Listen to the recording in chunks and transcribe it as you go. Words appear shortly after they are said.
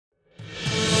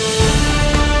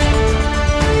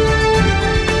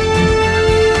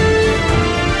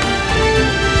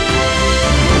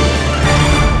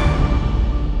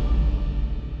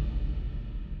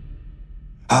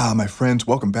My friends,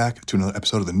 welcome back to another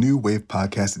episode of the New Wave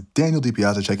Podcast. Daniel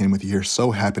DiPiazza checking in with you here.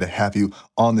 So happy to have you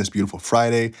on this beautiful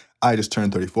Friday. I just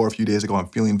turned 34 a few days ago. I'm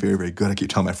feeling very, very good. I keep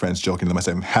telling my friends, joking to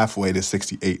myself, I'm halfway to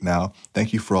 68 now.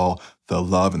 Thank you for all the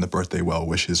love and the birthday well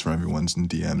wishes from everyone's and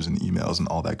DMs and emails and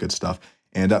all that good stuff.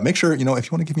 And make sure, if you want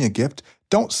to give me a gift,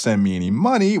 don't send me any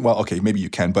money. Well, okay, maybe you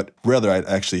can, but rather I'd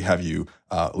actually have you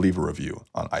leave a review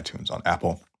on iTunes, on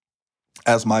Apple.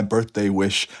 As my birthday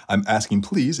wish, I'm asking,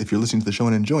 please, if you're listening to the show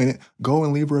and enjoying it, go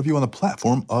and leave a review on the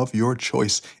platform of your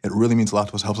choice. It really means a lot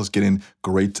to us, helps us get in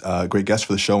great guests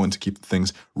for the show and to keep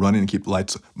things running and keep the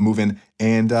lights moving.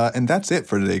 And that's it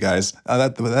for today, guys.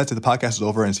 That's it. The podcast is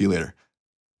over, and see you later.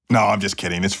 No, I'm just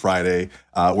kidding. It's Friday.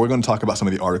 We're going to talk about some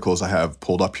of the articles I have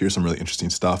pulled up here, some really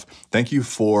interesting stuff. Thank you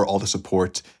for all the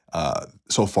support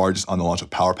so far just on the launch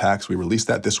of Power Packs. We released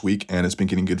that this week, and it's been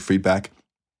getting good feedback.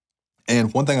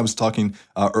 And one thing I was talking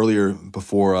earlier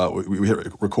before we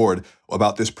hit record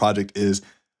about this project is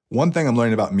one thing I'm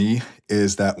learning about me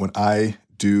is that when I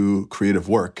do creative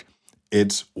work,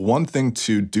 it's one thing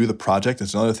to do the project.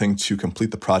 It's another thing to complete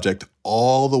the project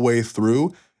all the way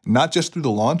through, not just through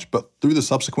the launch, but through the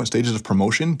subsequent stages of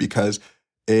promotion, because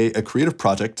a creative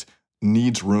project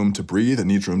needs room to breathe. It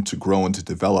needs room to grow and to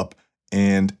develop.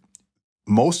 And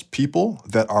most people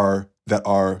that are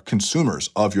consumers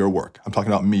of your work, I'm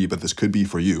talking about me, but this could be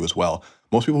for you as well.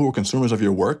 Most people who are consumers of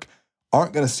your work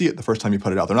aren't going to see it the first time you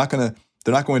put it out. They're not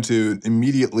going to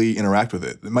immediately interact with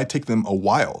it. It might take them a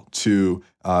while to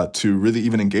really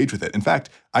even engage with it. In fact,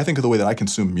 I think of the way that I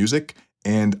consume music,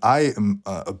 and I am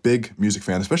a big music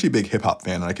fan, especially a big hip hop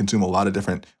fan, and I consume a lot of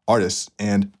different artists,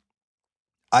 and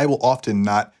I will often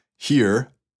not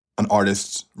hear an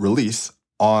artist's release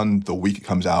on the week it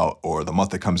comes out or the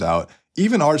month it comes out.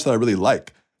 Even artists that I really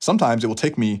like, sometimes it will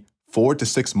take me 4 to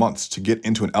 6 months to get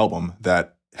into an album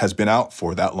that has been out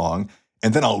for that long,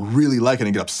 and then I'll really like it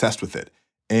and get obsessed with it.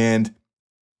 And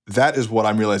that is what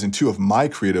I'm realizing too of my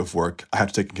creative work I have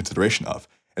to take in consideration of.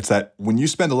 It's that when you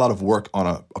spend a lot of work on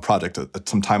a project,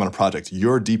 some time on a project,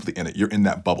 you're deeply in it. You're in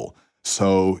that bubble.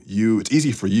 So it's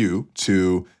easy for you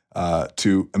to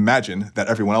imagine that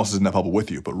everyone else is in that bubble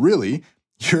with you, but really,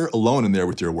 you're alone in there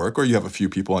with your work, or you have a few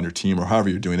people on your team or however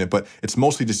you're doing it, but it's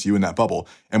mostly just you in that bubble.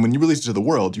 And when you release it to the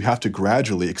world, you have to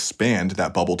gradually expand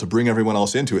that bubble to bring everyone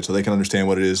else into it so they can understand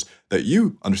what it is that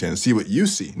you understand and see what you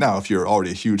see. Now, if you're already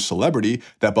a huge celebrity,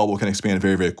 that bubble can expand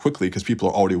very, very quickly because people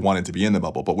are already wanting to be in the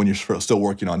bubble. But when you're still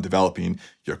working on developing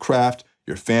your craft,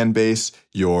 your fan base,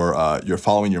 you're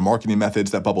following your marketing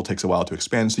methods, that bubble takes a while to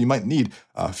expand. So you might need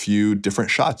a few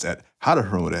different shots at how to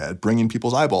promote it, at bringing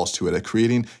people's eyeballs to it, at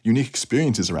creating unique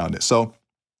experiences around it. So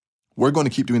we're going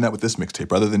to keep doing that with this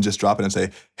mixtape rather than just drop it and say,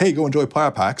 hey, go enjoy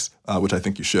Power Packs, which I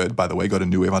think you should. By the way, go to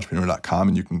newwaveentrepreneur.com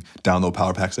and you can download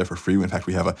Power Packs there for free. In fact,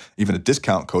 we have even a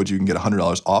discount code. You can get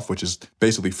 $100 off, which is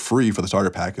basically free for the starter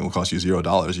pack and will cost you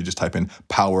 $0. You just type in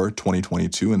Power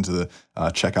 2022 into the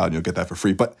checkout and you'll get that for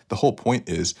free. But the whole point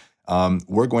is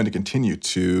we're going to continue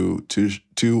to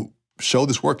show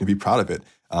this work and be proud of it.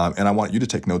 And I want you to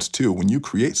take notes too. When you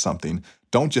create something,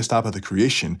 don't just stop at the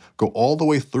creation. Go all the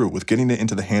way through with getting it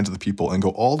into the hands of the people, and go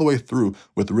all the way through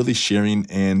with really sharing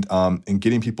and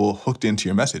getting people hooked into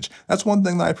your message. That's one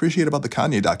thing that I appreciate about the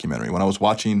Kanye documentary. When I was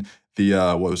watching the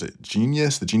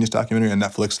Genius documentary on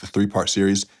Netflix, the 3-part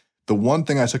series, the one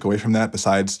thing I took away from that,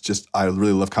 besides just I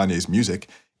really love Kanye's music,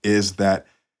 is that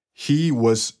he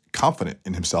was confident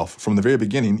in himself from the very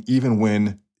beginning, even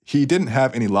when he didn't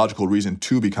have any logical reason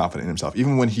to be confident in himself.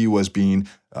 Even when he was being,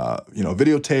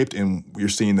 videotaped, and you're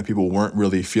seeing that people weren't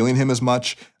really feeling him as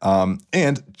much,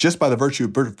 and just by virtue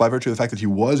of the fact that he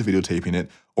was videotaping it,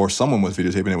 or someone was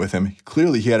videotaping it with him,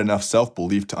 clearly he had enough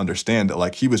self-belief to understand that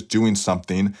like he was doing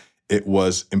something, it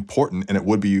was important, and it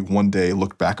would be one day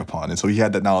looked back upon. And so he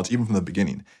had that knowledge even from the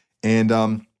beginning. And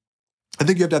I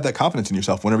think you have to have that confidence in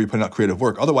yourself whenever you're putting out creative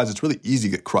work. Otherwise, it's really easy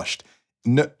to get crushed.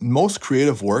 Most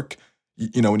creative work,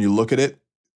 when you look at it,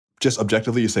 just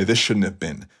objectively, you say, this shouldn't have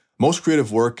been. Most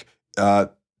creative work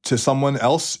to someone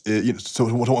else, so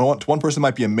to one person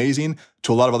might be amazing,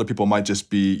 to a lot of other people might just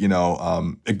be, not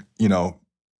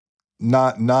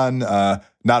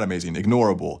amazing,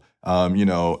 ignorable,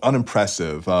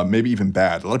 unimpressive, maybe even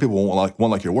bad. A lot of people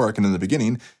won't like your work. And in the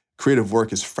beginning, creative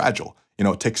work is fragile.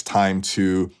 It takes time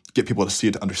to get people to see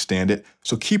it, to understand it.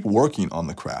 So keep working on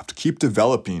the craft. Keep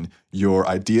developing your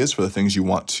ideas for the things you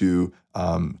want to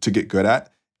get good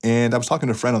at. And I was talking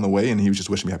to a friend on the way, and he was just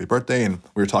wishing me happy birthday. And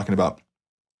we were talking about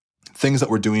things that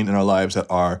we're doing in our lives that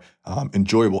are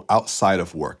enjoyable outside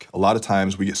of work. A lot of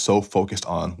times we get so focused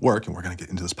on work, and we're going to get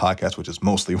into this podcast, which is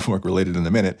mostly work related in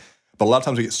a minute. But a lot of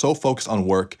times we get so focused on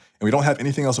work and we don't have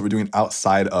anything else that we're doing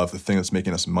outside of the thing that's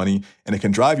making us money. And it can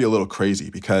drive you a little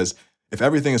crazy because if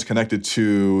everything is connected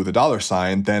to the dollar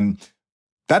sign, then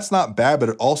that's not bad, but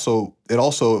it also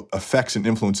affects and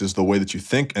influences the way that you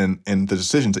think and the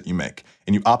decisions that you make.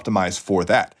 And you optimize for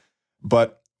that.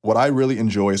 But what I really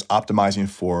enjoy is optimizing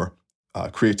for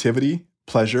creativity,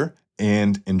 pleasure,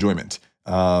 and enjoyment.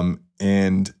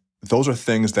 And those are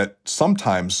things that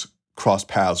sometimes cross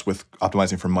paths with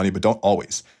optimizing for money, but don't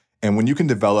always. And when you can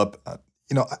develop,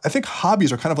 I think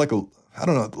hobbies are kind of like a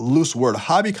loose word. A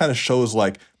hobby kind of shows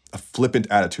like a flippant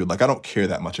attitude. Like, I don't care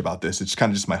that much about this. It's kind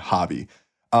of just my hobby.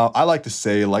 I like to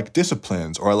say like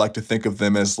disciplines, or I like to think of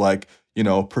them as like,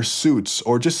 pursuits,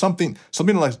 or just something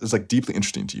like is like deeply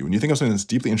interesting to you. When you think of something that's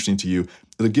deeply interesting to you,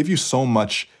 it'll give you so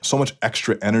much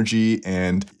extra energy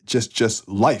and just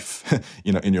life,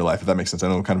 in your life, if that makes sense. I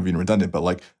know I'm kind of being redundant, but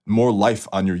like more life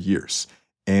on your years.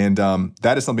 And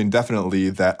that is something definitely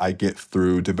that I get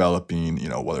through developing,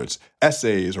 whether it's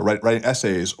essays or writing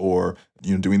essays, or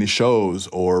doing these shows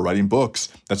or writing books.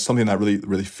 That's something that really,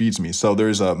 really feeds me. So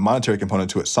there's a monetary component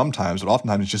to it sometimes, but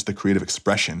oftentimes it's just the creative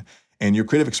expression. And your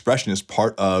creative expression is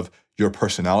part of your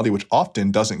personality, which often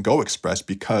doesn't go expressed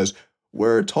because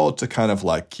we're told to kind of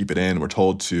like keep it in. We're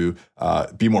told to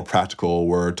be more practical.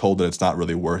 We're told that it's not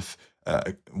really worth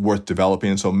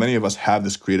developing. And so many of us have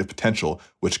this creative potential,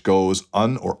 which goes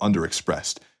or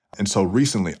underexpressed. And so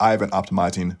recently I've been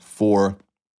optimizing for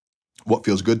what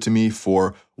feels good to me,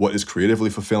 for what is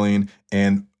creatively fulfilling.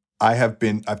 And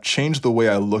I've changed the way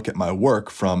I look at my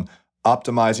work from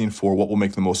optimizing for what will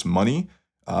make the most money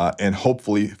and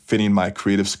hopefully fitting my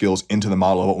creative skills into the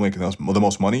model of what will make the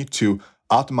most money, to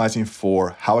optimizing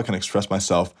for how I can express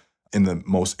myself in the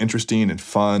most interesting and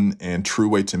fun and true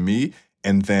way to me,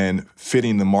 and then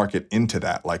fitting the market into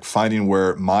that, like finding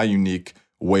where my unique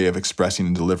way of expressing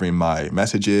and delivering my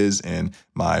messages and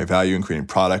my value in creating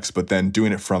products, but then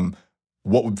doing it from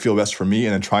what would feel best for me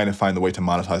and then trying to find the way to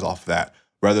monetize off of that,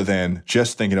 rather than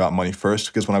just thinking about money first.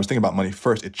 Because when I was thinking about money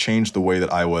first, it changed the way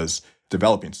that I was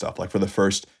developing stuff. Like for the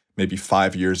first maybe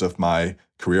 5 years of my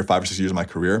career, 5 or 6 years of my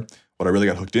career, what I really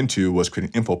got hooked into was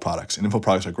creating info products. And info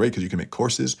products are great because you can make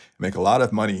courses, make a lot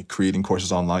of money creating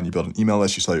courses online. You build an email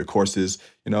list, you sell your courses.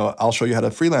 I'll show you how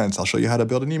to freelance. I'll show you how to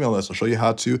build an email list. I'll show you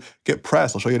how to get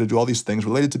press. I'll show you how to do all these things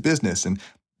related to business. And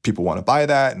people want to buy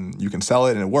that and you can sell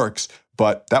it and it works.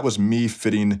 But that was me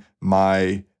fitting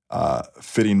my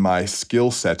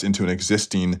skill set into an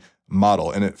existing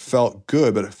model. And it felt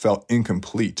good, but it felt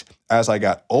incomplete. As I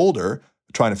got older,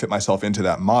 trying to fit myself into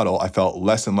that model, I felt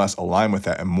less and less aligned with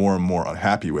that and more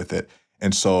unhappy with it.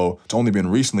 And so it's only been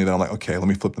recently that I'm like, okay, let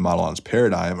me flip the model on its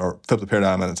paradigm, or flip the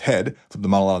paradigm on its head, flip the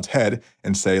model on its head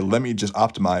and say, let me just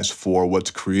optimize for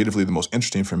what's creatively the most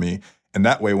interesting for me. And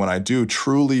that way, when I do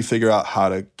truly figure out how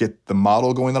to get the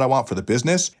model going that I want for the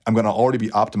business, I'm going to already be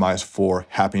optimized for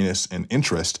happiness and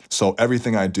interest. So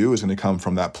everything I do is going to come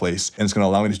from that place, and it's going to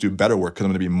allow me to do better work because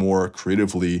I'm going to be more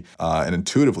creatively and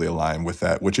intuitively aligned with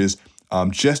that, which is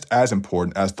just as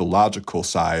important as the logical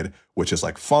side, which is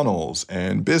like funnels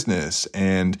and business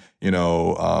and,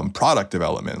 product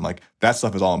development. Like that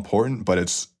stuff is all important, but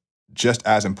it's just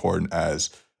as important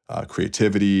as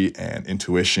creativity and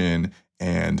intuition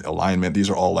and alignment.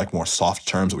 These are all like more soft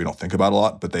terms that we don't think about a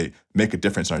lot, but they make a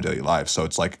difference in our daily lives. So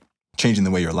it's like changing the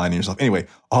way you're aligning yourself. Anyway,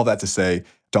 all that to say,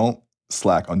 don't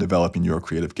slack on developing your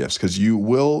creative gifts, because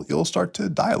you'll start to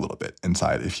die a little bit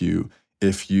inside if you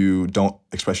don't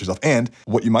express yourself. And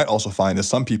what you might also find is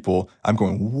some people, I'm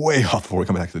going way off before we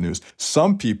come back to the news,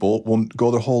 some people will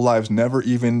go their whole lives never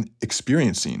even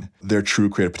experiencing their true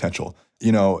creative potential,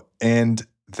 and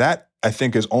that I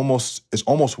think is almost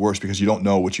worse because you don't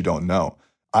know what you don't know.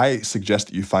 I suggest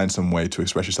that you find some way to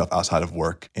express yourself outside of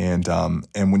work. And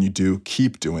when you do,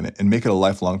 keep doing it and make it a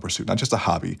lifelong pursuit, not just a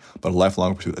hobby, but a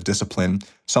lifelong pursuit, a discipline,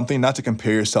 something not to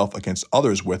compare yourself against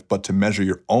others with, but to measure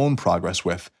your own progress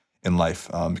with in life,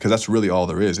 because that's really all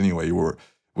there is anyway.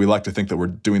 We like to think that we're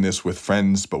doing this with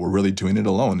friends, but we're really doing it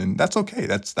alone, and that's okay.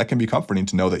 That can be comforting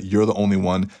to know that you're the only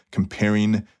one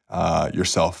comparing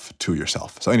yourself to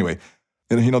yourself. So anyway,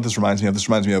 what this reminds me of? This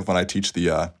reminds me of when I teach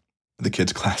the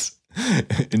kids class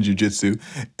in jiu-jitsu,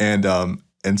 and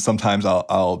sometimes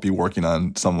I'll be working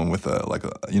on someone with a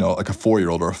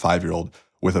 4-year-old or a 5-year-old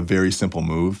with a very simple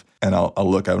move. And I'll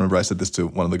look, I remember I said this to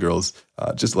one of the girls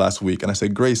just last week, and I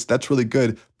said, Grace, that's really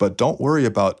good, but don't worry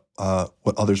about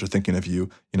what others are thinking of you.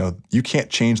 You can't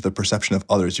change the perception of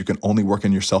others. You can only work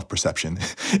on your self-perception.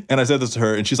 And I said this to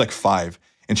her, and she's like 5,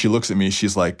 and she looks at me,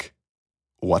 she's like,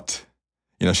 what?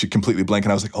 She completely blank,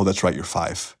 and I was like, oh, that's right, you're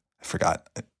 5. I forgot.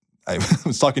 I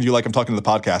was talking to you like I'm talking to the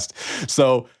podcast.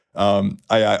 So I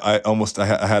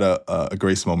had a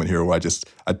grace moment here where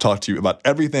I talked to you about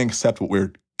everything except what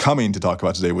we're coming to talk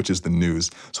about today, which is the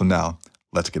news. So now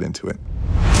let's get into it.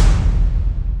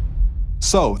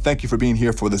 So thank you for being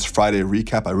here for this Friday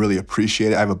recap. I really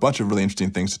appreciate it. I have a bunch of really interesting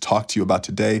things to talk to you about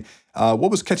today. What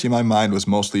was catching my mind was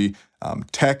mostly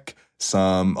tech,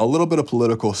 a little bit of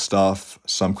political stuff,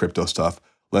 some crypto stuff.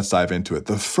 Let's dive into it.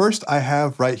 The first I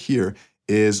have right here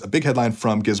is a big headline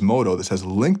from Gizmodo that says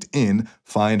LinkedIn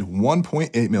fined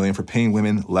 $1.8 million for paying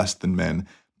women less than men.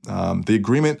 The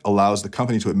agreement allows the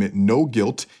company to admit no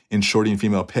guilt in shorting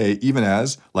female pay, even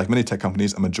as, like many tech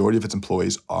companies, a majority of its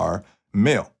employees are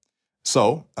male.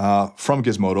 So, from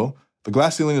Gizmodo, the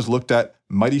glass ceiling is looked at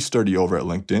mighty sturdy over at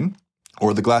LinkedIn,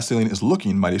 or the glass ceiling is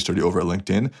looking mighty sturdy over at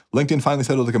LinkedIn. LinkedIn finally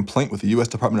settled a complaint with the U.S.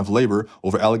 Department of Labor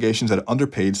over allegations that it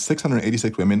underpaid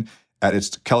 686 women at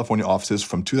its California offices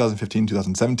from 2015 to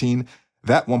 2017.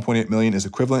 That $1.8 million is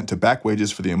equivalent to back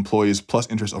wages for the employees plus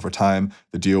interest over time,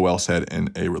 the DOL said in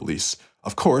a release.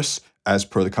 Of course, as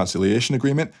per the conciliation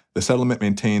agreement, the settlement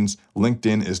maintains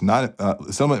LinkedIn is not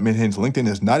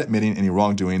admitting any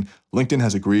wrongdoing. LinkedIn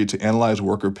has agreed to analyze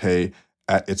worker pay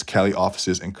at its Cali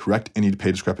offices and correct any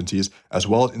pay discrepancies, as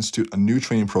well as institute a new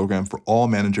training program for all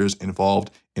managers involved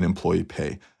in employee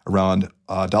pay. Around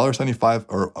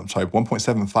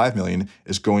 $1.75 million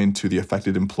is going to the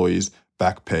affected employees'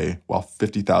 back pay, while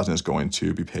 $50,000 is going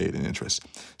to be paid in interest.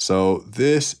 So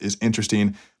this is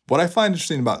interesting. What I find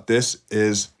interesting about this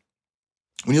is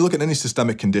when you look at any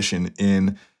systemic condition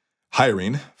in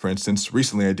hiring, for instance,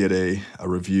 recently I did a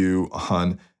review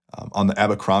on the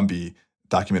Abercrombie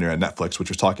documentary on Netflix, which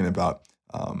was talking about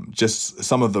just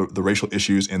some of the racial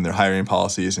issues in their hiring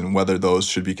policies and whether those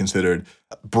should be considered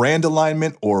brand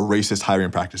alignment or racist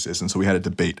hiring practices. And so we had a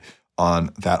debate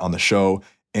on that on the show.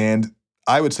 And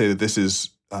I would say that this is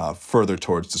further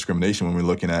towards discrimination when we're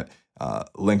looking at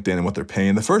LinkedIn and what they're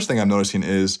paying. The first thing I'm noticing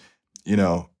is,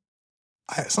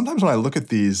 sometimes when I look at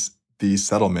these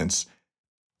settlements,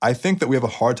 I think that we have a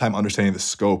hard time understanding the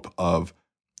scope of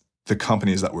the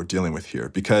companies that we're dealing with here,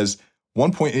 because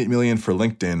 $1.8 million for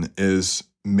LinkedIn is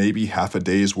maybe half a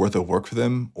day's worth of work for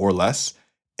them or less.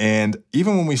 And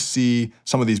even when we see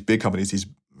some of these big companies,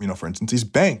 for instance, these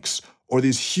banks or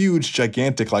these huge,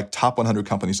 gigantic, like top 100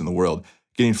 companies in the world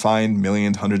getting fined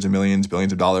millions, hundreds of millions,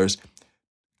 billions of dollars,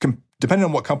 depending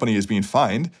on what company is being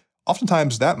fined,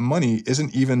 oftentimes that money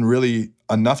isn't even really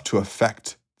enough to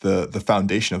affect the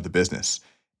foundation of the business.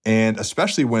 And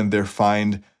especially when they're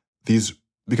fined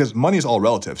because money is all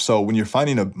relative. So when you're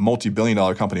finding a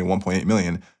multi-billion-dollar company, $1.8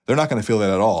 million, they're not going to feel that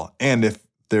at all. And if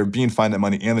they're being fined that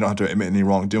money and they don't have to admit any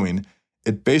wrongdoing,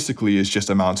 it basically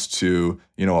amounts to,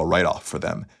 a write-off for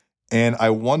them. And I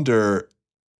wonder,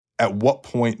 at what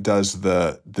point does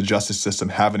the justice system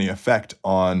have any effect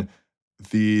on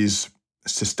these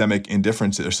systemic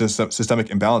indifferences or systemic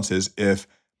imbalances if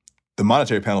the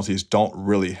monetary penalties don't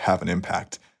really have an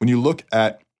impact? When you look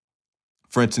at,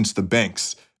 for instance, the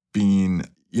banks being,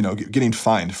 getting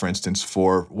fined, for instance,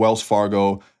 for Wells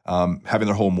Fargo having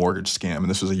their whole mortgage scam, and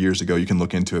this was years ago, you can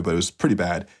look into it, but it was pretty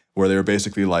bad, where they were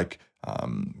basically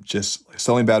just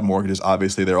selling bad mortgages.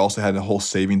 Obviously, they also had a whole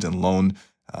savings and loan,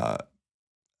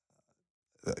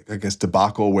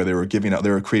 debacle where they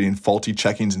were creating faulty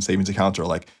checkings and savings accounts,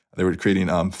 or they were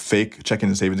creating fake checking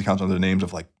and savings accounts under the names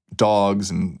of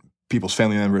dogs and people's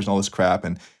family members and all this crap.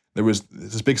 And there was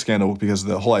this big scandal because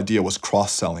the whole idea was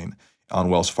cross-selling on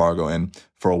Wells Fargo. And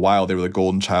for a while, they were the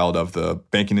golden child of the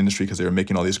banking industry because they were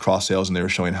making all these cross sales and they were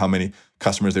showing how many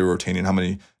customers they were retaining, how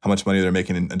much money they're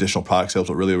making in additional product sales.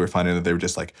 But really, they were finding that they were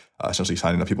just essentially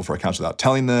signing up people for accounts without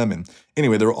telling them. And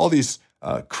anyway, there were all these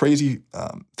crazy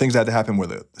things that had to happen where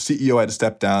the CEO had to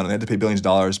step down and they had to pay billions of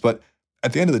dollars. But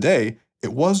at the end of the day,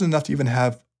 it wasn't enough to even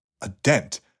have a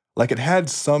dent. It had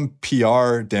some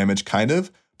PR damage, kind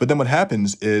of. But then what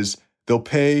happens is they'll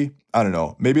pay, I don't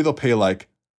know, maybe they'll pay $200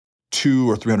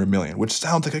 or $300 million, which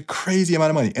sounds like a crazy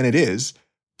amount of money. And it is,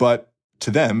 but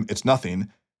to them, it's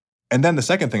nothing. And then the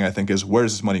second thing I think is, where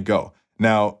does this money go?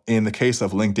 Now, in the case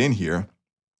of LinkedIn here,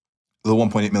 the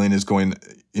 $1.8 million is going,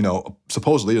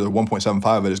 supposedly, or the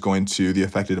 1.75 of it is going to the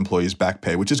affected employees' back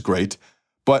pay, which is great.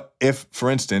 But if,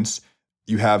 for instance,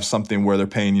 you have something where they're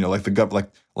paying,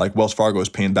 like Wells Fargo is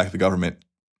paying back the government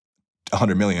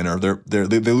 $100 million, or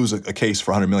they lose a case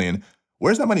for $100 million,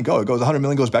 where does that money go? It goes, $100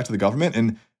 million goes back to the government,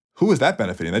 and who is that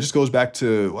benefiting? That just goes back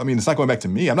to, it's not going back to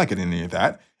me. I'm not getting any of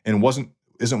that. And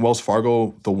isn't Wells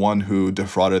Fargo the one who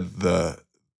defrauded the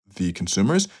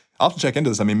consumers? I'll have to check into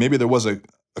this. Maybe there was a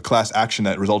class action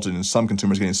that resulted in some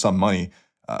consumers getting some money,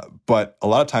 but a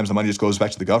lot of times the money just goes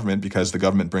back to the government because the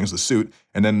government brings the suit,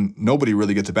 and then nobody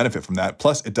really gets a benefit from that.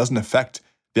 Plus, it doesn't affect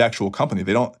the actual company.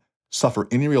 They don't suffer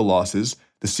any real losses.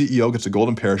 The CEO gets a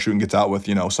golden parachute and gets out with,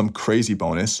 some crazy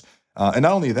bonus. And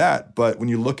not only that, but when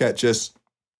you look at just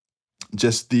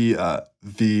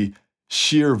the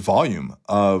sheer volume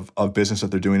of business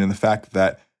that they're doing, and the fact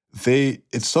that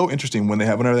it's so interesting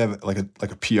whenever they have like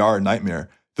a PR nightmare,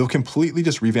 they'll completely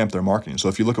just revamp their marketing. So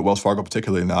if you look at Wells Fargo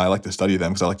particularly now, I like to study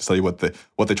them because I like to study what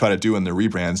they try to do in their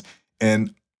rebrands.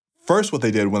 And first, what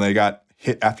they did when they got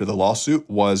hit after the lawsuit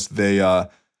was they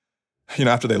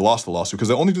after they lost the lawsuit, because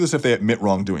they only do this if they admit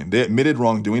wrongdoing. They admitted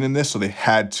wrongdoing in this, so they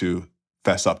had to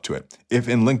fess up to it. If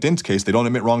in LinkedIn's case, they don't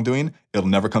admit wrongdoing, it'll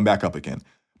never come back up again.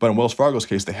 But in Wells Fargo's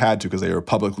case, they had to because they were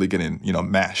publicly getting,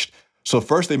 mashed. So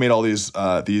first they made all these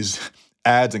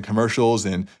ads and commercials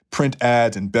and print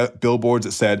ads and billboards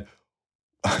that said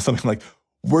something like,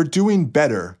 "We're doing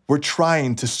better. We're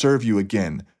trying to serve you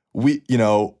again. We're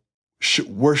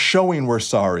showing we're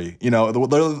sorry." They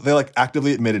like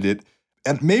actively admitted it.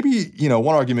 And maybe,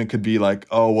 one argument could be like,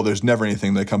 oh, well, there's never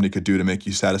anything the company could do to make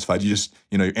you satisfied. You just,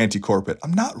 you're anti-corporate.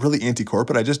 I'm not really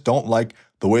anti-corporate. I just don't like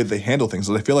the way that they handle things.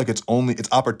 So I feel like it's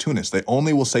opportunist. They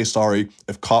only will say sorry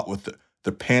if caught with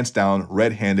their pants down,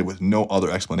 red-handed, with no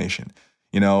other explanation.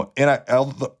 And an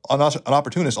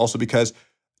opportunist also because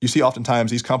you see oftentimes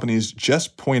these companies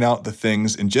just point out the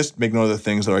things and just make note of the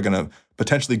things that are going to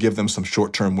potentially give them some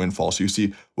short-term windfall. So you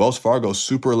see Wells Fargo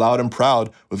super loud and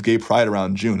proud with gay pride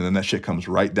around June, and then that shit comes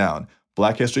right down.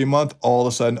 Black History Month, all of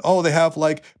a sudden, they have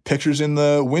like pictures in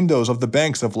the windows of the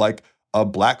banks of like a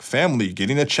black family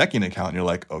getting a checking account. And you're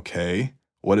like, okay,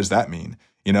 what does that mean?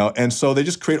 And so they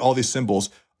just create all these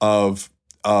symbols of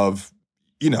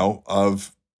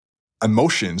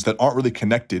emotions that aren't really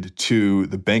connected to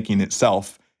the banking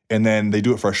itself. And then they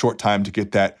do it for a short time to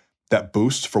get that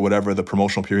boost for whatever the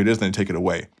promotional period is, and then take it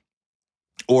away.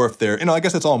 Or if they're, I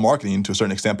guess it's all marketing to a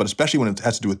certain extent, but especially when it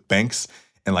has to do with banks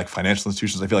and like financial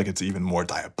institutions, I feel like it's even more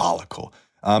diabolical.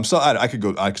 So I could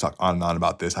talk on and on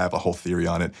about this. I have a whole theory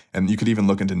on it. And you could even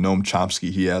look into Noam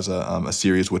Chomsky. He has a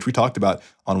series, which we talked about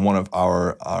on one of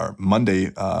our Monday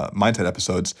Mindset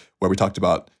episodes, where we talked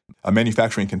about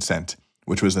manufacturing consent,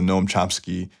 which was a Noam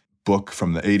Chomsky book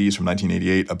from the 80s, from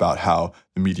 1988, about how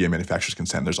the media manufactures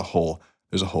consent. There's a whole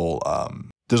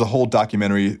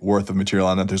documentary worth of material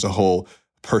on that. There's a whole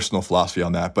personal philosophy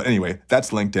on that. But anyway, that's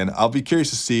LinkedIn. I'll be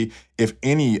curious to see if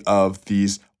any of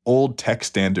these old tech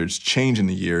standards change in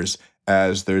the years,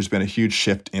 as there's been a huge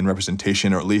shift in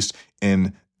representation, or at least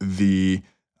in the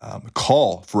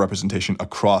call for representation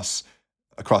across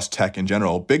tech in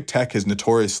general. Big tech is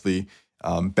notoriously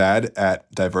bad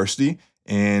at diversity.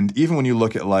 And even when you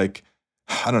look at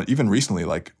even recently,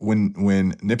 like when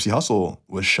Nipsey Hussle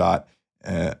was shot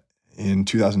in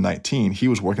 2019, he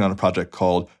was working on a project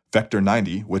called Vector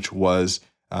 90, which was,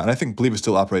 and I believe it's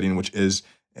still operating, which is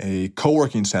a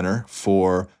co-working center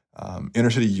for inner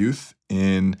city youth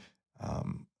in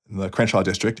the Crenshaw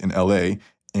district in LA.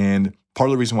 And part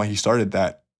of the reason why he started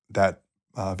that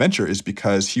venture is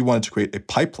because he wanted to create a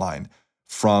pipeline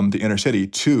from the inner city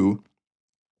to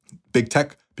big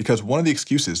tech, because one of the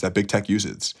excuses that big tech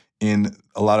uses in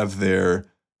a lot of their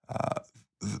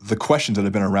the questions that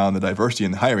have been around the diversity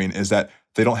in hiring is that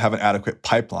they don't have an adequate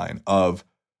pipeline of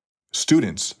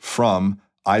students from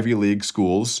Ivy League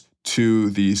schools to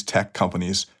these tech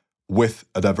companies with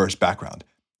a diverse background.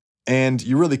 And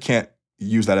you really can't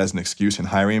use that as an excuse in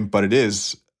hiring, but it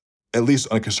is at least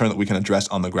a concern that we can address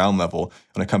on the ground level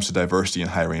when it comes to diversity in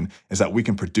hiring, is that we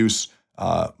can produce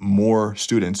more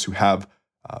students who have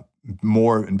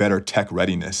more and better tech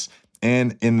readiness.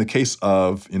 And in the case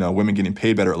of, women getting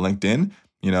paid better at LinkedIn,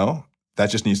 that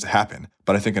just needs to happen.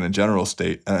 But I think in a general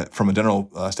state, from a general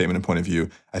statement and point of view,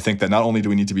 I think that not only do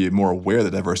we need to be more aware that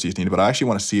diversity is needed, but I actually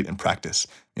want to see it in practice.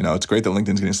 It's great that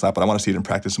LinkedIn's getting slapped, but I want to see it in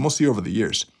practice. And we'll see over the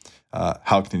years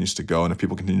how it continues to go, and if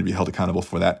people continue to be held accountable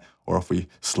for that, or if we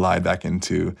slide back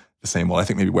into the same mold. I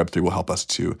think maybe Web3 will help us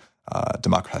to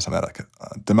democratize some of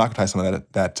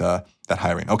that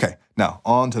hiring. Okay, now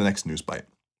on to the next news bite.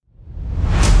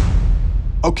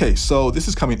 Okay, so this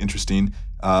is coming interesting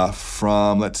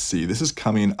this is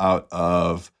coming out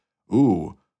of,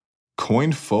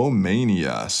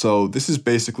 Coinfomania. So this is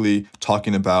basically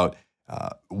talking about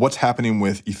what's happening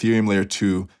with Ethereum Layer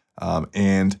 2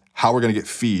 and how we're going to get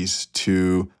fees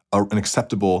to an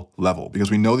acceptable level,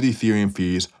 because we know that Ethereum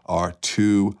fees are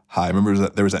too high. Remember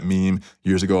that there was that meme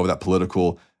years ago of that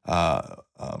political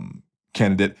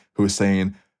candidate who was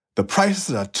saying, the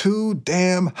prices are too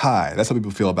damn high. That's how people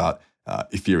feel about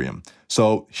Ethereum.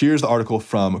 So here's the article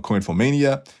from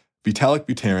Coinfomania. Vitalik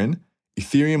Buterin,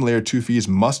 Ethereum Layer 2 fees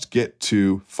must get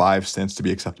to 5 cents to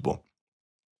be acceptable.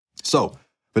 So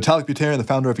Vitalik Buterin, the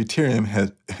founder of Ethereum,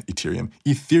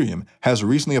 has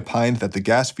recently opined that the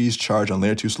gas fees charged on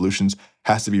Layer 2 solutions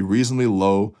has to be reasonably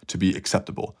low to be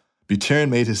acceptable. Buterin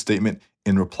made his statement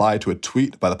in reply to a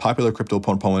tweet by the popular crypto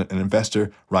proponent and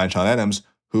investor Ryan Sean Adams,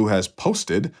 who has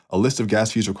posted a list of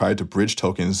gas fees required to bridge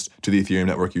tokens to the Ethereum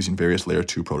network using various Layer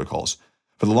 2 protocols.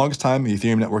 For the longest time, the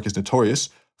Ethereum network is notorious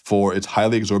for its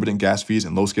highly exorbitant gas fees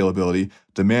and low scalability.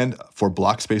 Demand for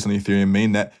block space on the Ethereum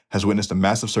mainnet has witnessed a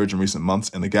massive surge in recent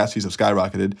months, and the gas fees have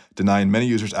skyrocketed, denying many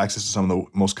users access to some of the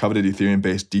most coveted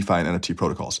Ethereum-based DeFi and NFT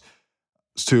protocols.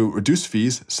 To reduce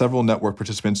fees, several network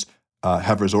participants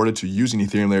have resorted to using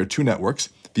Ethereum Layer 2 networks.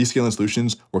 These scaling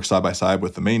solutions work side by side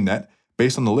with the mainnet.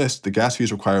 Based on the list, the gas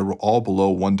fees required were all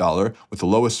below $1, with the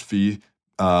lowest fee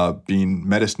being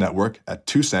Metis Network at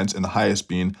 2 cents and the highest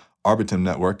being Arbitrum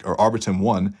Network, or Arbitrum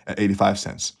 1, at 85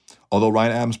 cents. Although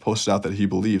Ryan Adams pointed out that he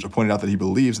believes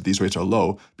that these rates are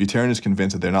low, Buterin is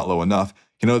convinced that they're not low enough.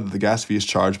 He noted that the gas fees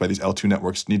charged by these L2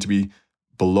 networks need to be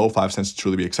below 5 cents to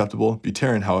truly be acceptable.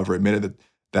 Buterin, however, admitted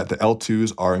that the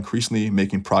L2s are increasingly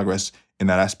making progress in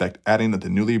that aspect, adding that the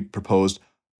newly proposed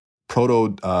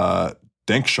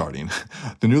Dank sharding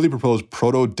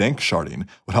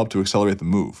would help to accelerate the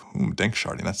move. Dank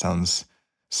sharding, that sounds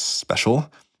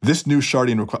special. This new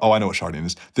sharding, I know what sharding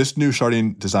is. This new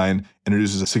sharding design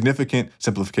introduces a significant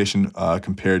simplification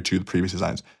compared to the previous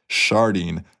designs.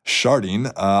 Sharding,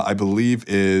 I believe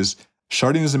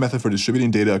sharding is a method for distributing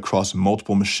data across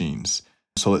multiple machines.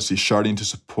 So let's see, sharding to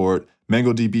support,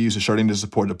 MongoDB uses sharding to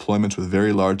support deployments with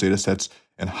very large data sets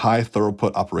and high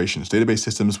throughput operations. Database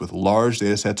systems with large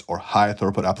data sets or high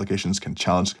throughput applications can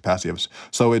challenge the capacity of.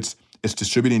 So it's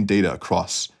distributing data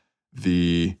across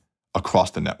the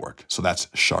network. So that's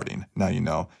sharding. Now you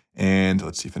know. And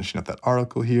let's see, finishing up that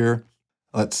article here.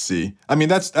 Let's see. I mean,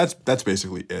 that's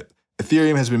basically it.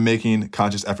 Ethereum has been making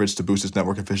conscious efforts to boost its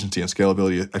network efficiency and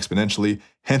scalability exponentially.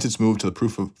 Hence, its move to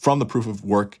from the proof of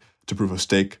work to proof of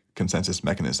stake consensus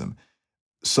mechanism.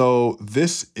 So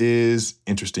this is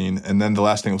interesting. And then the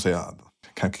last thing I'll say,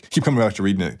 keep coming back to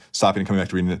reading it, stopping and coming back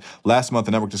to reading it. Last month,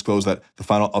 the network disclosed that the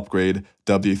final upgrade,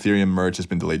 dubbed the Ethereum merge, has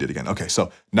been delayed yet again. Okay,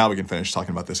 so now we can finish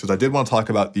talking about this, because I did want to talk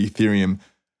about the Ethereum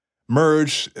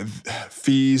merge,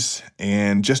 fees,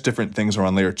 and just different things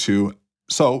around Layer 2.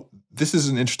 So this is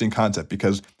an interesting concept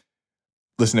because,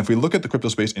 listen, if we look at the crypto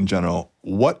space in general,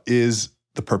 what is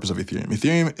the purpose of Ethereum?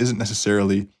 Ethereum isn't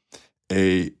necessarily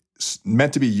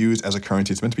meant to be used as a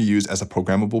currency. It's meant to be used as a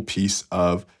programmable piece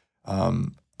of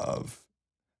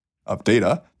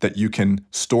data that you can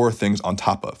store things on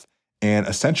top of. And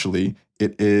essentially,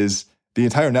 it is the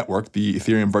entire network, the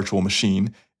Ethereum virtual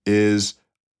machine, is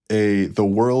the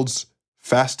world's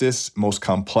fastest, most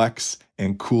complex,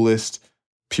 and coolest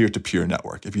peer-to-peer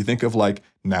network. If you think of like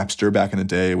Napster back in the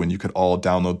day when you could all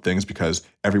download things because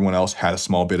everyone else had a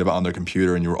small bit of it on their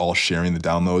computer and you were all sharing the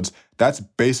downloads, that's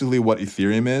basically what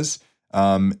Ethereum is.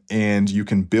 And you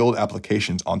can build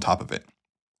applications on top of it.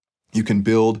 You can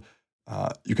build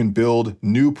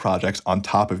new projects on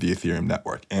top of the Ethereum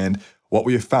network. And what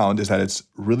we have found is that it's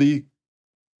really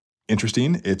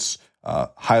interesting. It's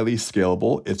highly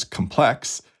scalable. It's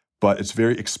complex, but it's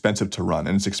very expensive to run.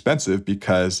 And it's expensive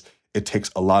because it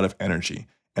takes a lot of energy.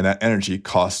 And that energy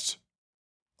costs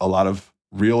a lot of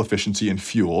real efficiency and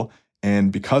fuel.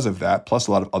 And because of that, plus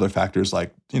a lot of other factors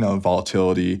like,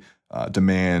 volatility,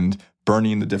 demand,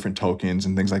 burning the different tokens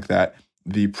and things like that,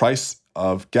 the price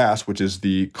of gas, which is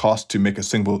the cost to make a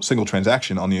single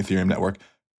transaction on the Ethereum network,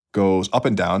 goes up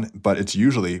and down, but it's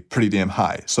usually pretty damn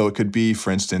high. So it could be,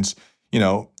 for instance,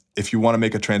 if you want to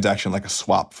make a transaction like a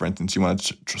swap, for instance, you want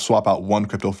to swap out one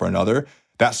crypto for another,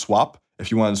 that swap, if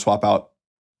you wanted to swap out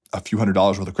a few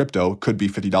 $100s worth of crypto, could be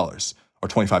 $50 or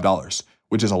 $25,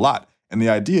 which is a lot. And the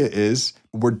idea is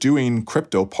we're doing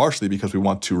crypto partially because we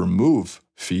want to remove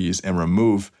fees and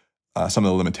remove some of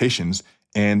the limitations.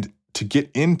 And to get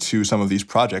into some of these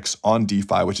projects on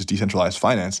DeFi, which is decentralized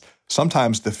finance,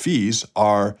 sometimes the fees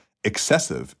are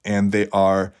excessive and they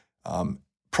are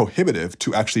prohibitive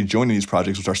to actually joining these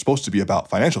projects, which are supposed to be about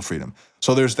financial freedom.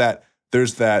 So there's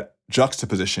that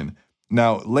juxtaposition.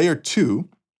 Now, Layer 2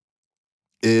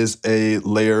 is a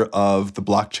layer of the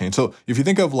blockchain. So if you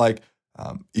think of like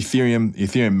Ethereum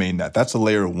mainnet, that's a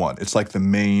Layer 1. It's like the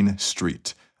main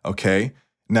street, okay?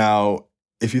 Now,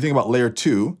 if you think about Layer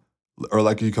 2, or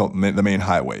like you call it the main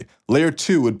highway, Layer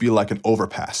 2 would be like an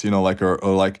overpass,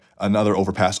 or like another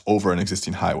overpass over an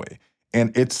existing highway.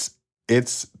 And it's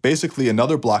basically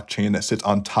another blockchain that sits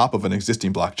on top of an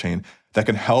existing blockchain that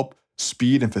can help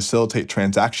speed and facilitate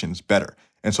transactions better.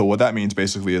 And so what that means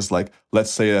basically is like,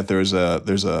 let's say that there's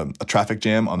a traffic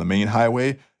jam on the main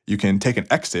highway. You can take an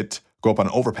exit, go up on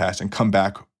an overpass, and come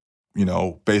back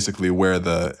basically where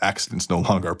the accident's no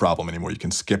longer a problem anymore. You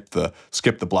can skip the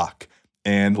block.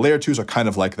 And layer 2s are kind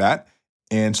of like that.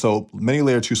 And so many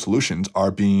layer 2 solutions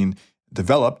are being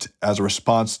developed as a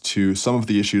response to some of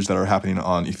the issues that are happening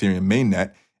on Ethereum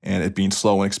mainnet and it being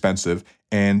slow and expensive.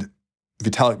 And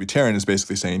Vitalik Buterin is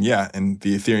basically saying, and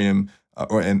the Ethereum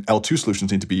and L2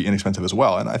 solutions need to be inexpensive as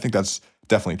well. And I think that's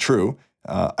definitely true.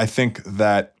 I think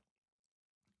that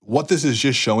what this is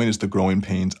just showing is the growing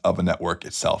pains of a network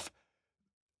itself.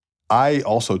 I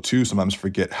also, too, sometimes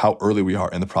forget how early we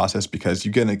are in the process because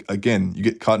you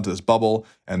get caught into this bubble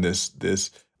and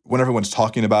this when everyone's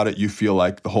talking about it, you feel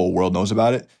like the whole world knows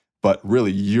about it, but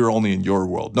really you're only in your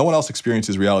world. No one else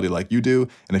experiences reality like you do.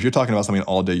 And if you're talking about something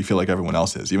all day, you feel like everyone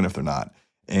else is, even if they're not.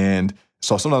 And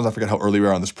so sometimes I forget how early we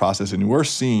are on this process, and we're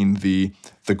seeing the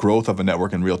growth of a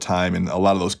network in real time and a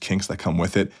lot of those kinks that come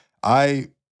with it. I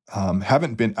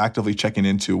haven't been actively checking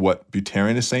into what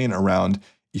Buterin is saying around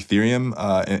Ethereum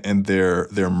and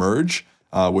their merge,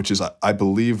 which is, I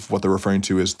believe, what they're referring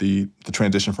to is the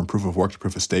transition from proof of work to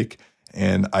proof of stake.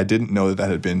 And I didn't know that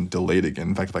had been delayed again.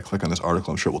 In fact, if I click on this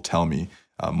article, I'm sure it will tell me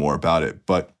more about it.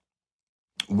 But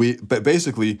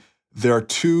basically, there are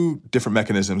two different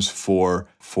mechanisms for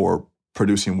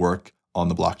producing work on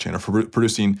the blockchain, or for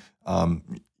producing,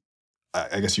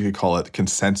 I guess you could call it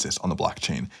consensus on the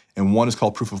blockchain. And one is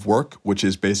called proof of work, which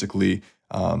is basically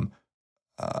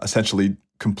essentially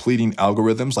completing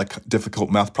algorithms like difficult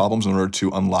math problems in order to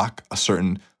unlock a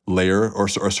certain layer or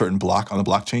a certain block on the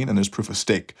blockchain. And there's proof of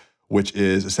stake, which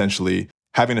is essentially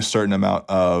having a certain amount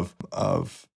of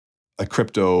a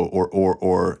crypto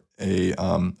or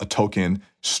a token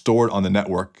stored on the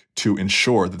network to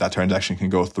ensure that transaction can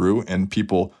go through, and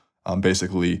people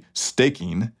basically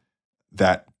staking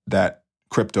that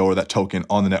crypto or that token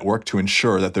on the network to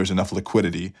ensure that there's enough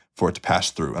liquidity for it to pass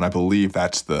through. And I believe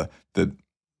that's the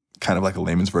kind of like a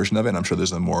layman's version of it. And I'm sure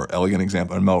there's a more elegant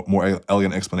example, a more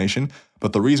elegant explanation.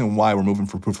 But the reason why we're moving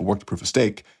from proof of work to proof of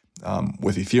stake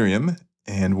with Ethereum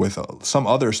and with some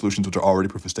other solutions which are already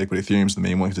proof of stake, but Ethereum is the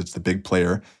main one because it's the big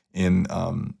player in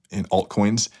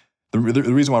altcoins. The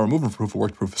reason why we're moving from proof of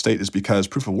work to proof of stake is because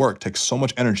proof of work takes so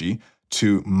much energy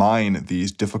to mine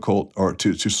these difficult, or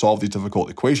to solve these difficult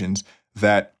equations,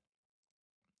 that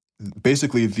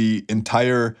basically the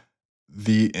entire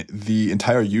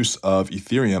use of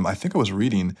Ethereum, I think I was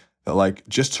reading that like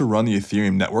just to run the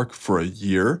Ethereum network for a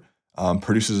year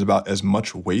produces about as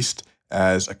much waste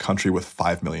as a country with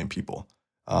 5 million people.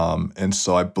 And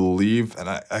so I believe, and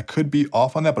I could be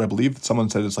off on that, but I believe someone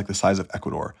said it's like the size of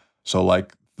Ecuador. So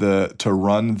like to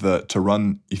run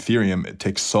Ethereum, it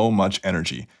takes so much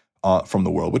energy from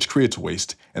the world, which creates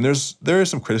waste. And there is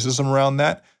some criticism around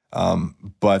that,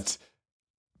 but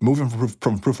moving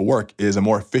from proof of work is a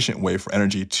more efficient way for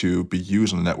energy to be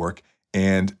used on the network,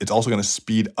 and it's also going to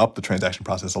speed up the transaction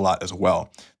process a lot as well.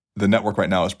 The network right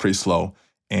now is pretty slow,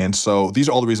 and so these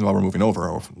are all the reasons why we're moving over,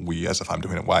 or we, as if I'm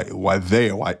doing it, why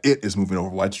it is moving over,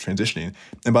 why it's transitioning.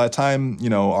 And by the time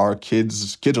our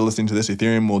kids are listening to this,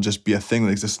 Ethereum will just be a thing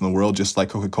that exists in the world, just like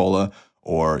Coca-Cola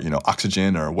or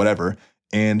oxygen or whatever.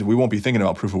 And we won't be thinking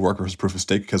about proof of work versus proof of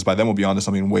stake, because by then we'll be on to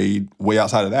something way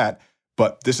outside of that.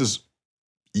 But this is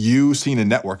you seeing a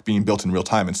network being built in real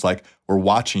time. It's like we're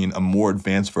watching a more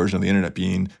advanced version of the internet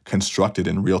being constructed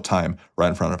in real time right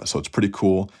in front of us. So it's pretty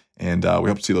cool. And we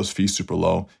hope to see those fees super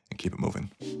low and keep it moving.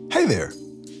 Hey there.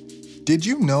 Did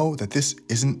you know that this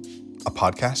isn't a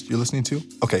podcast you're listening to?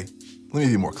 Okay, let me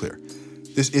be more clear.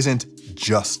 This isn't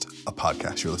just a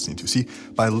podcast you're listening to. See,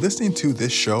 by listening to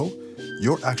this show,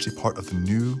 you're actually part of the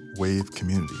New Wave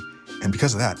community. And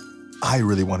because of that, I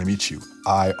really want to meet you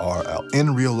IRL,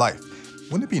 in real life.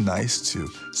 Wouldn't it be nice to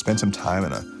spend some time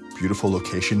in a beautiful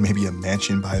location, maybe a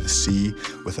mansion by the sea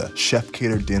with a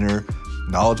chef-catered dinner,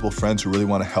 knowledgeable friends who really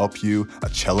want to help you, a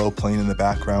cello playing in the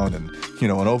background, and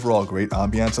an overall great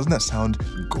ambiance? Doesn't that sound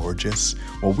gorgeous?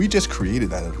 Well, we just created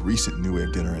that at a recent New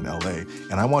Wave dinner in LA,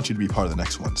 and I want you to be part of the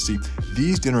next one. See,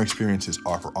 these dinner experiences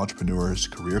are for entrepreneurs,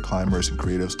 career climbers, and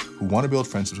creatives who want to build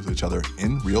friendships with each other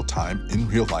in real time, in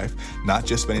real life, not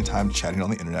just spending time chatting on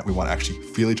the internet. We want to actually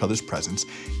feel each other's presence,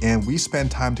 and we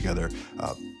spend time together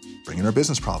bringing our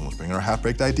business problems, bringing our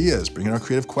half-baked ideas, bringing our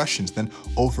creative questions. Then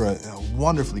over a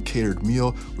wonderfully catered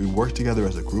meal, we work together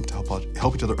as a group to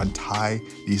help each other untie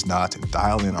these knots and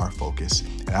dial in our focus.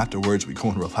 And afterwards, we go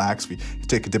and relax. We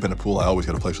take a dip in a pool. I always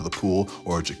got a place with a pool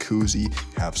or a jacuzzi,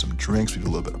 have some drinks, we do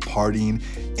a little bit of partying,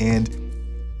 and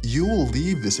you will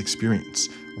leave this experience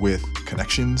with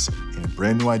connections and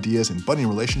brand new ideas and budding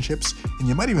relationships, and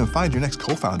you might even find your next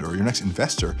co-founder or your next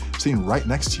investor sitting right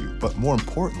next to you. But more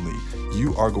importantly,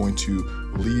 you are going to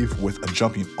leave with a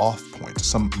jumping off point,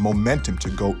 some momentum to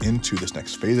go into this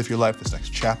next phase of your life, this next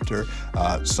chapter,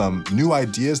 some new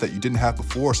ideas that you didn't have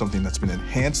before, something that's been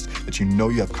enhanced that you know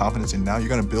you have confidence in now. You're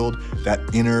going to build that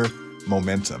inner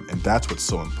momentum, and that's what's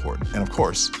so important. And of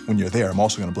course, when you're there, I'm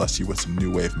also going to bless you with some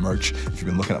New Wave merch. If you've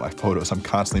been looking at my photos, I'm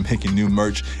constantly making new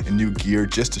merch and new gear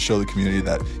just to show the community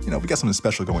that, we got something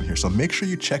special going here. So make sure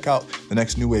you check out the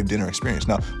next New Wave dinner experience.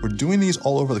 Now, we're doing these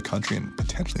all over the country and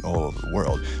potentially all over the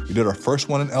world. We did our first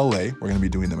one in LA. We're going to be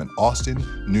doing them in Austin,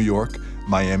 New York,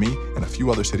 Miami, and a few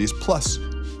other cities. Plus,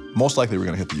 most likely we're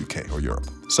going to hit the UK or Europe.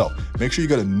 So make sure you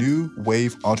go to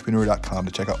newwaveentrepreneur.com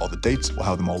to check out all the dates. We'll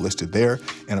have them all listed there.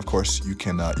 And of course, you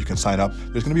can sign up.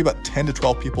 There's going to be about 10 to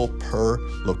 12 people per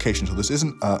location. So this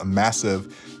isn't a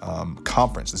massive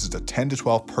conference. This is a 10 to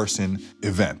 12 person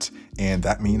event. And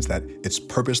that means that it's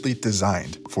purposely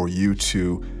designed for you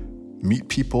to meet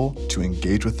people, to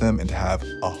engage with them, and to have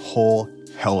a whole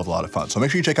hell of a lot of fun. So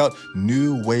make sure you check out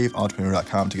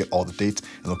newwaveentrepreneur.com to get all the dates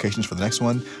and locations for the next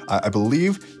one. I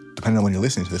believe, depending on when you're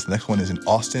listening to this, the next one is in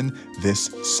Austin this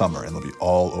summer, and they'll be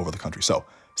all over the country. So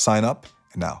sign up,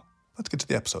 and now let's get to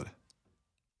the episode.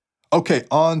 Okay,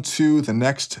 on to the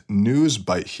next news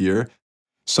bite here.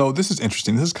 So this is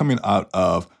interesting. This is coming out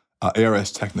of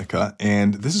ARS Technica,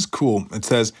 and this is cool. It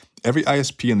says, every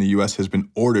ISP in the US has been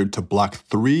ordered to block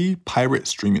 3 pirate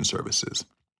streaming services.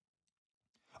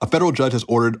 A federal judge has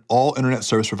ordered all internet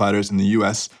service providers in the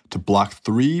U.S. to block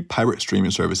 3 pirate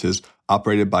streaming services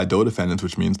operated by DOE defendants,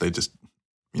 which means they just,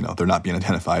 they're not being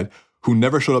identified, who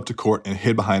never showed up to court and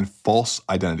hid behind false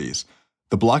identities.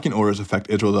 The blocking orders affect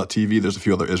Israel.tv. There's a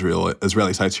few other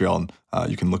Israeli sites here.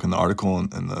 You can look in the article and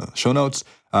the show notes,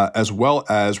 as well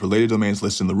as related domains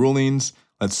listed in the rulings.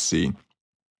 Let's see.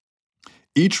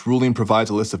 Each ruling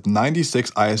provides a list of 96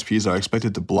 ISPs that are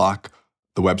expected to block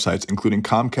the websites, including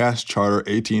Comcast, Charter,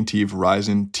 AT&T,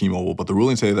 Verizon, T-Mobile. But the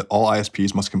rulings say that all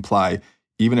ISPs must comply,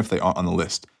 even if they aren't on the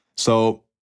list. So,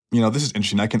 this is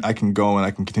interesting. I can go and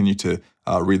I can continue to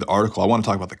read the article. I want to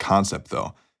talk about the concept,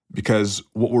 though, because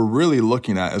what we're really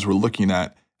looking at is we're looking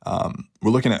at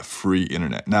free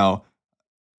internet. Now,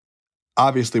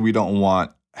 obviously, we don't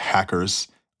want hackers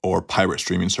or pirate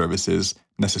streaming services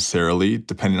necessarily,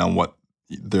 depending on what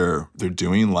they're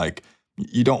doing. Like,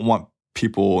 you don't want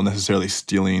people necessarily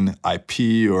stealing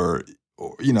IP or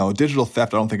digital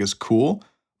theft. I don't think is cool.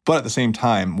 But at the same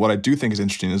time, what I do think is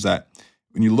interesting is that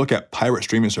when you look at pirate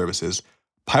streaming services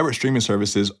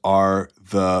are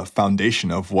the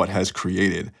foundation of what has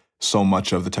created so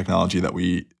much of the technology that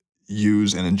we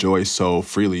use and enjoy so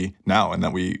freely now, and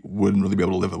that we wouldn't really be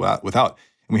able to live without.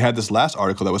 And we had this last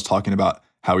article that was talking about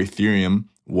how Ethereum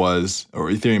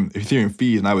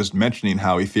fees, and I was mentioning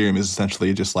how Ethereum is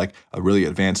essentially just like a really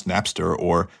advanced Napster,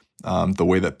 or the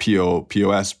way that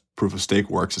POS, proof of stake,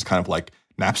 works is kind of like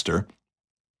Napster.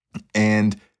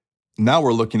 And now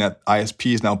we're looking at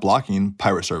ISPs now blocking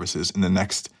pirate services in the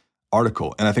next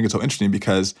article. And I think it's so interesting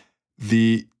because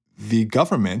the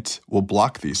government will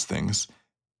block these things,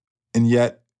 and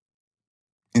yet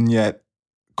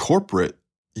corporate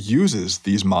uses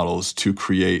these models to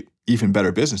create even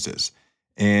better businesses.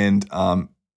 And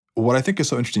what I think is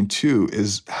so interesting too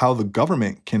is how the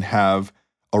government can have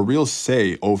a real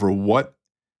say over what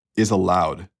is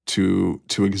allowed to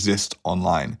exist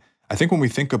online. I think when we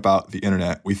think about the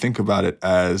internet, we think about it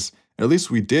as, at least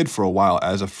we did for a while,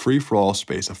 as a free-for-all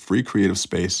space, a free creative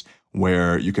space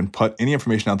where you can put any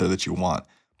information out there that you want.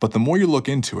 But the more you look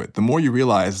into it, the more you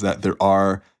realize that there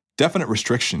are definite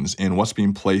restrictions in what's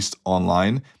being placed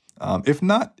online. If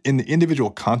not in the individual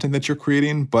content that you're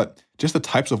creating, but just the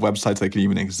types of websites that can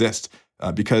even exist.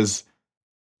 Because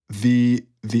the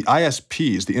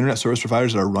ISPs, the internet service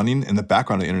providers that are running in the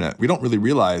background of the internet, we don't really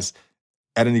realize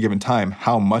at any given time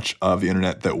how much of the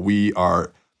internet that we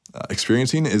are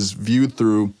experiencing is viewed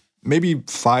through maybe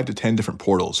 5 to 10 different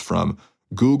portals, from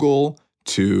Google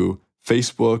to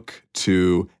Facebook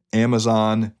to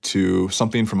Amazon to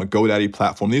something from a GoDaddy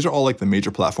platform. These are all like the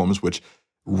major platforms which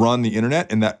run the internet,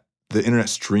 and that the internet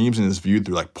streams and is viewed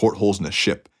through like portholes in a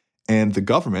ship. And the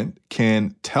government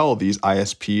can tell these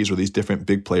ISPs or these different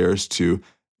big players to,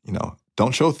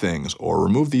 don't show things, or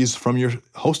remove these from your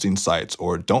hosting sites,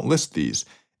 or don't list these.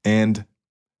 And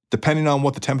depending on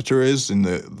what the temperature is and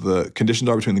the conditions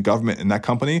are between the government and that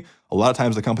company, a lot of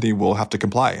times the company will have to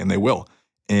comply, and they will.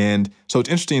 And so it's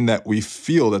interesting that we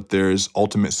feel that there's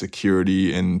ultimate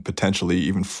security and potentially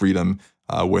even freedom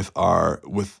with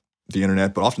the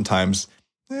internet, but oftentimes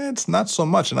it's not so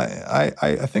much. And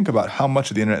I think about how much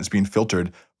of the internet is being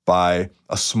filtered by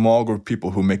a small group of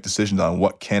people who make decisions on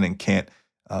what can and can't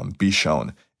be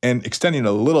shown. And extending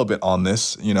a little bit on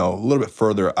this, a little bit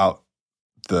further out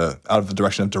the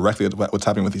direction of directly what's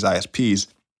happening with these ISPs.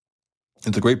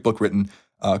 It's a great book written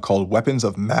called Weapons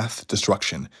of Math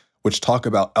Destruction, which talk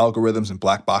about algorithms and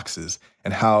black boxes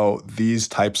and how these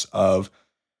types of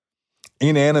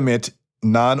inanimate,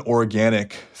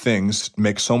 non-organic things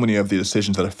make so many of the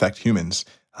decisions that affect humans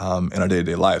in our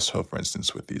day-to-day lives. So, for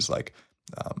instance, with these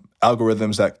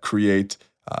algorithms that create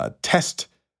test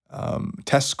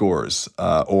scores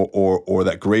or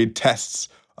that grade tests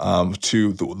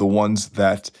to the ones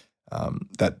that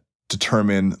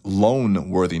determine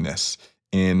loan worthiness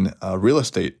in real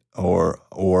estate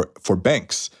or for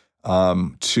banks,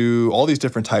 to all these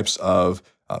different types of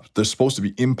they're supposed to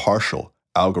be impartial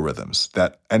algorithms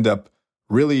that end up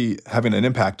really having an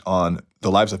impact on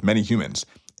the lives of many humans,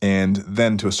 and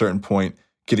then to a certain point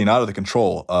getting out of the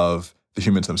control of the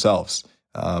humans themselves,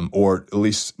 or at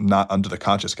least not under the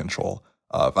conscious control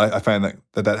of. I find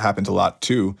that happens a lot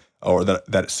too, or that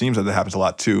it seems that happens a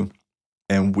lot too,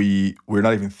 and we're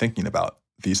not even thinking about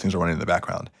these things are running in the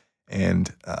background.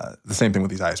 And the same thing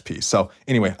with these ISPs. So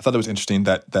anyway, I thought that was interesting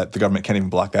that the government can't even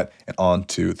block that. And on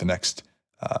to the next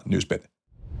news bit.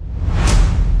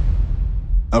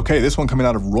 Okay, this one coming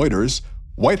out of Reuters.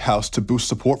 White House to boost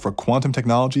support for quantum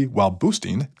technology while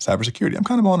boosting cybersecurity. I'm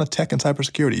kind of on a tech and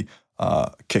cybersecurity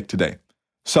kick today.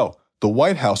 So the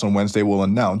White House on Wednesday will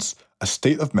announce a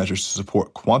state of measures to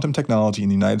support quantum technology in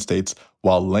the United States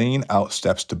while laying out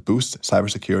steps to boost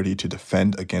cybersecurity to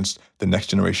defend against the next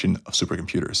generation of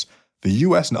supercomputers. The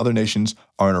U.S. and other nations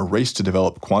are in a race to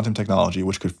develop quantum technology,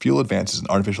 which could fuel advances in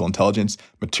artificial intelligence,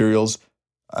 materials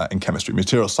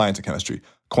science and chemistry.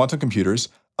 Quantum computers,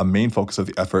 a main focus of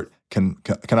the effort, can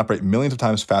operate millions of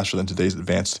times faster than today's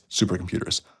advanced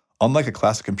supercomputers. Unlike a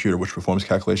classic computer, which performs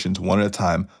calculations one at a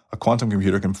time, a quantum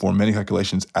computer can perform many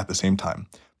calculations at the same time.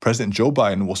 President Joe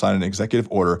Biden will sign an executive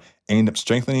order aimed at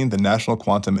strengthening the National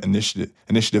Quantum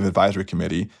Initiative Advisory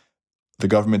Committee, the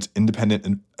government's independent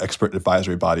and expert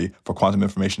advisory body for quantum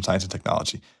information science and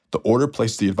technology. The order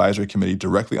places the advisory committee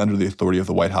directly under the authority of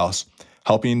the White House,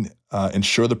 helping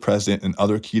ensure the president and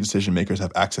other key decision makers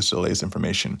have access to the latest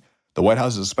information. The White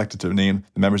House is expected to name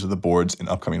the members of the boards in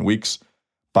upcoming weeks.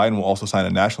 Biden will also sign a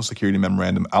national security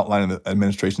memorandum outlining the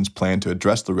administration's plan to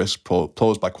address the risks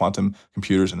posed by quantum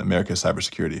computers in America's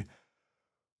cybersecurity.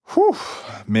 Whew,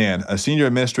 man, a senior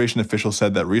administration official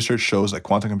said that research shows that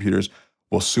quantum computers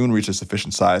will soon reach a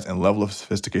sufficient size and level of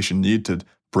sophistication needed to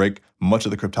break much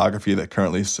of the cryptography that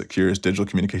currently secures digital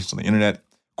communications on the internet.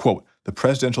 Quote, the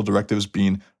presidential directives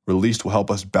being released will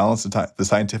help us balance the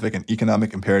scientific and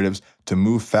economic imperatives to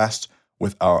move fast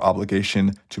with our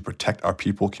obligation to protect our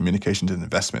people, communications, and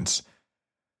investments.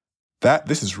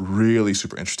 This is really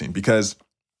super interesting because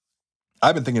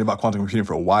I've been thinking about quantum computing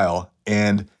for a while,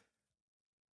 and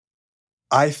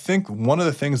I think one of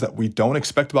the things that we don't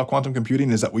expect about quantum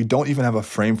computing is that we don't even have a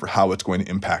frame for how it's going to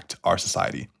impact our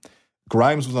society.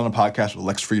 Grimes was on a podcast with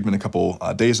Lex Friedman a couple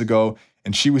days ago,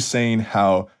 and she was saying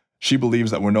how she believes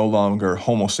that we're no longer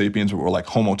Homo sapiens, but we're like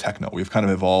Homo techno. We've kind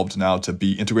of evolved now to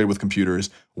be integrated with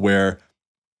computers where,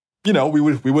 we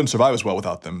wouldn't survive as well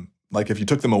without them. Like if you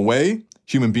took them away,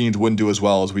 human beings wouldn't do as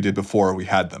well as we did before we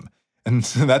had them. And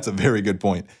that's a very good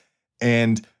point.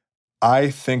 And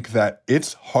I think that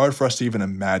it's hard for us to even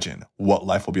imagine what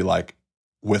life will be like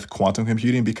with quantum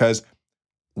computing because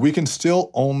we can still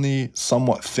only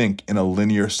somewhat think in a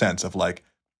linear sense of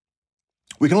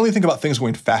we can only think about things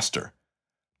going faster.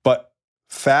 But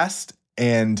fast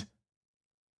and,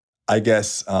 I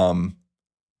guess,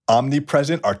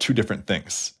 omnipresent are two different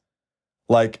things.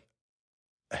 Like,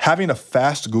 having a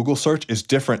fast Google search is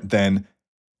different than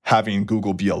having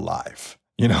Google be alive,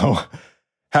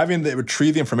 Having it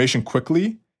retrieve the information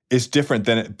quickly is different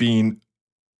than it being,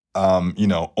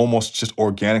 almost just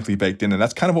organically baked in. And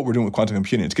that's kind of what we're doing with quantum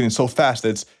computing. It's getting so fast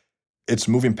that it's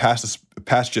moving past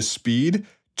just speed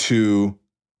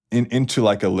into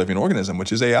like a living organism,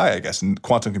 which is AI, I guess. And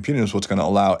quantum computing is what's going to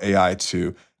allow AI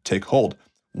to take hold.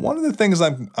 One of the things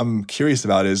I'm curious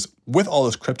about is, with all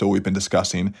this crypto we've been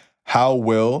discussing, how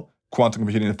will quantum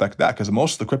computing affect that? Because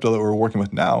most of the crypto that we're working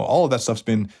with now, all of that stuff's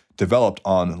been developed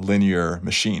on linear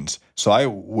machines. So I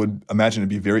would imagine it'd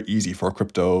be very easy for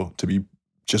crypto to be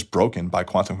just broken by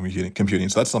quantum computing.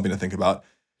 So that's something to think about.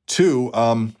 Two,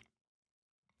 I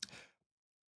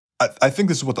think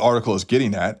this is what the article is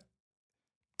getting at.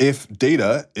 If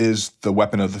data is the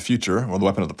weapon of the future or the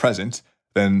weapon of the present,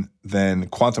 then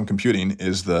quantum computing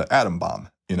is the atom bomb.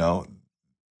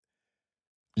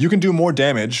 You can do more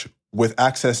damage with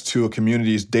access to a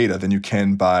community's data than you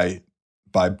can by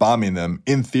bombing them,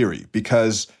 in theory,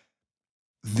 because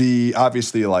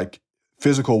obviously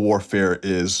physical warfare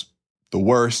is the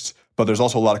worst, but there's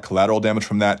also a lot of collateral damage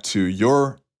from that to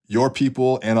your your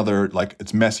people and other, like,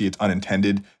 it's messy, it's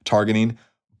unintended targeting,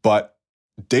 but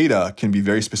data can be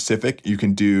very specific. You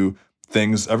can do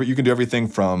you can do everything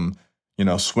from,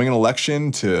 swing an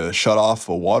election to shut off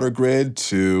a water grid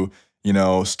to,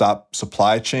 stop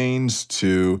supply chains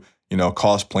to,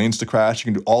 cause planes to crash.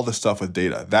 You can do all this stuff with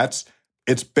data.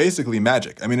 It's basically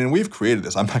magic. I mean, and we've created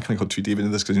this. I'm not going to go too deep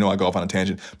into this because, I go off on a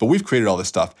tangent, but we've created all this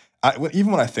stuff.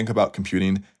 Even when I think about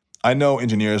computing, I know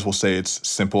engineers will say it's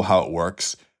simple how it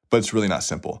works, but it's really not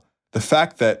simple. The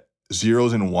fact that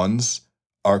zeros and ones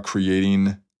are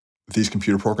creating these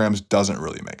computer programs doesn't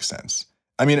really make sense.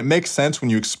 I mean, it makes sense when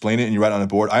you explain it and you write it on a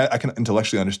board. I can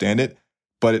intellectually understand it,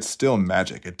 but it's still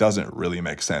magic. It doesn't really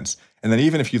make sense. And then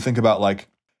even if you think about like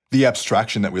the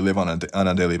abstraction that we live on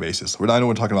a daily basis, I know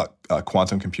we're talking about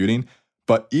quantum computing,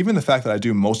 but even the fact that I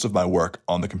do most of my work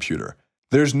on the computer,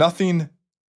 there's no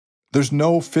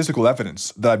physical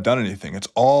evidence that I've done anything. It's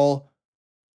all,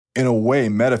 in a way,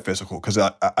 metaphysical, because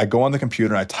I go on the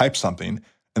computer and I type something,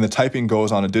 and the typing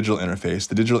goes on a digital interface.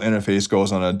 The digital interface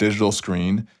goes on a digital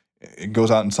screen. It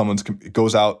goes out it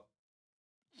goes out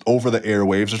over the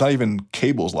airwaves. There's not even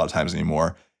cables a lot of times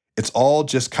anymore. It's all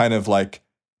just kind of like,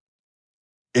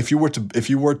 if you were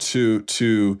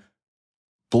to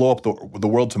blow up the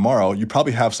world tomorrow, you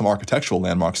probably have some architectural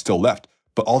landmarks still left,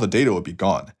 but all the data would be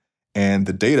gone. And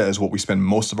the data is what we spend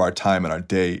most of our time and our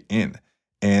day in.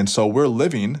 And so we're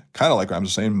living, kind of like Grimes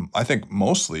was saying, I think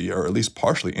mostly, or at least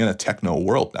partially, in a techno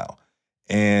world now.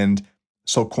 And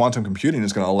so quantum computing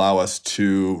is going to allow us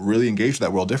to really engage with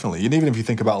that world differently. And even if you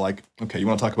think about, like, okay, you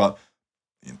want to talk about,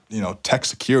 tech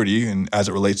security and as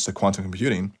it relates to quantum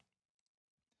computing,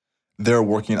 they're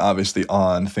working obviously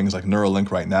on things like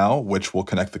Neuralink right now, which will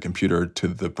connect the computer to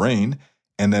the brain.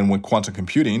 And then when quantum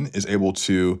computing is able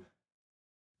to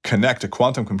connect a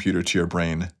quantum computer to your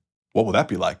brain, what will that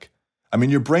be like? I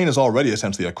mean, your brain is already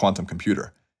essentially a quantum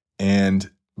computer,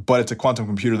 but it's a quantum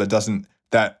computer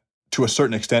that to a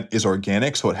certain extent is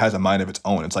organic, so it has a mind of its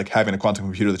own. It's like having a quantum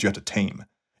computer that you have to tame, and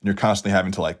you're constantly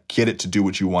having to like get it to do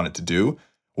what you want it to do.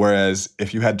 Whereas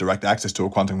if you had direct access to a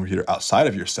quantum computer outside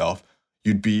of yourself,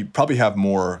 you'd probably have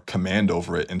more command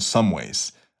over it in some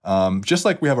ways. Just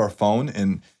like we have our phone,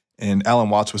 and Alan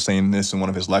Watts was saying this in one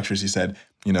of his lectures. He said,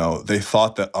 they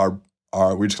thought that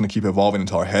we're just going to keep evolving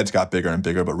until our heads got bigger and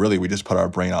bigger, but really we just put our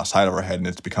brain outside of our head and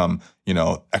it's become,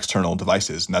 external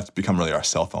devices, and that's become really our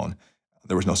cell phone.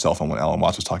 There was no cell phone when Alan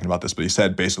Watts was talking about this, but he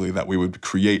said basically that we would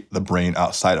create the brain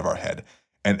outside of our head.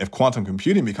 And if quantum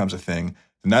computing becomes a thing,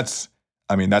 then that's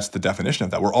the definition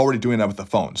of that. We're already doing that with the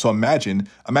phone. So imagine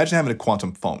having a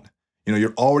quantum phone.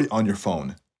 You're already on your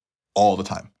phone all the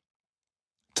time,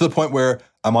 to the point where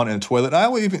I'm on in a toilet. And I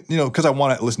will even, because I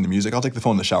want to listen to music, I'll take the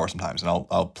phone in the shower sometimes and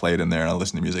I'll play it in there and I'll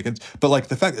listen to music. But like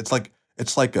the fact, it's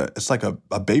like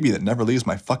a baby that never leaves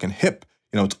my fucking hip.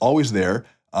 It's always there.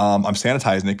 I'm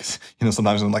sanitizing it because,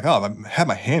 sometimes I'm like, oh, I've had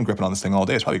my hand gripping on this thing all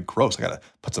day. It's probably gross. I got to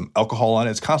put some alcohol on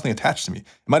it. It's constantly attached to me. It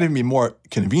might even be more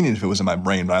convenient if it was in my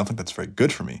brain, but I don't think that's very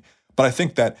good for me. But I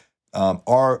think that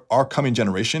our coming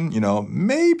generation,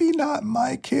 maybe not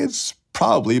my kids,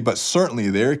 probably, but certainly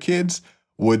their kids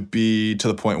would be to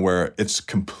the point where it's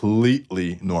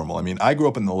completely normal. I mean, I grew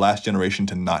up in the last generation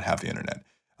to not have the internet,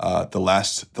 the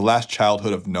last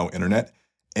childhood of no internet,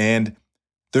 and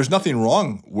there's nothing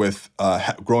wrong with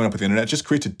growing up with the internet. It just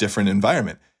creates a different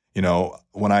environment.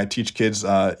 When I teach kids,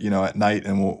 at night,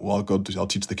 and I'll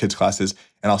teach the kids classes,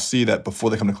 and I'll see that before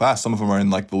they come to class, some of them are in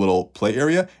like the little play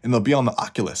area, and they'll be on the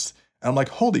Oculus, and I'm like,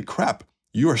 holy crap,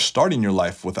 you are starting your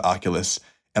life with the Oculus.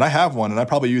 And I have one, and I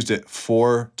probably used it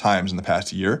 4 times in the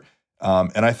past year.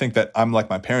 And I think that I'm like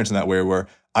my parents in that way, where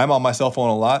I'm on my cell phone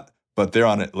a lot, but they're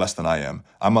on it less than I am.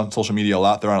 I'm on social media a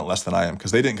lot, they're on it less than I am,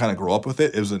 because they didn't kind of grow up with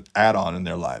it. It was an add-on in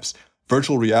their lives.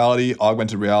 Virtual reality,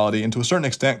 augmented reality, and to a certain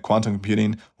extent, quantum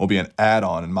computing will be an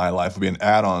add-on in my life, will be an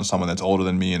add-on on someone that's older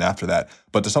than me and after that.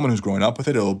 But to someone who's growing up with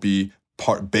it, it'll be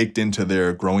baked into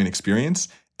their growing experience.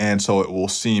 And so it will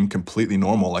seem completely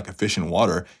normal, like a fish in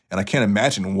water. And I can't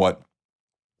imagine what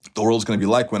the world is going to be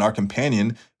like when our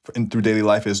companion through daily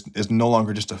life is no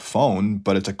longer just a phone,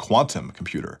 but it's a quantum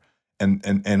computer.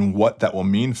 And what that will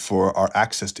mean for our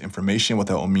access to information, what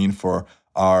that will mean for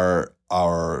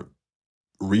our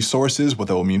resources, what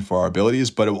that will mean for our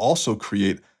abilities, but it will also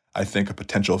create, I think, a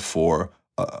potential for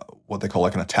what they call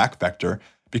like an attack vector,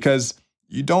 because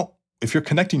if you're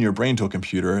connecting your brain to a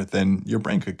computer, then your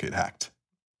brain could get hacked.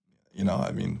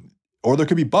 Or there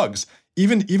could be bugs.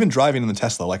 Even driving in the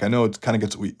Tesla, like I know it kind of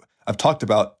gets, I've talked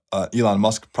about Elon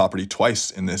Musk property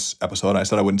twice in this episode. I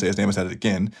said I wouldn't say his name, I said it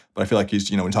again, but I feel like he's,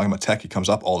 when you're talking about tech, he comes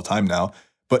up all the time now.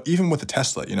 But even with the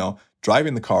Tesla,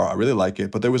 driving the car, I really like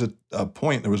it. But there was a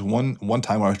point, there was one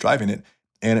time when I was driving it,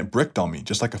 and it bricked on me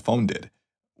just like a phone did.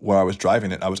 Where I was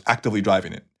driving it, I was actively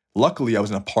driving it. Luckily, I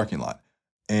was in a parking lot.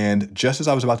 And just as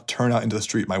I was about to turn out into the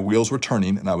street, my wheels were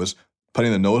turning and I was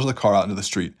putting the nose of the car out into the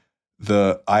street.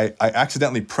 I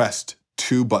accidentally pressed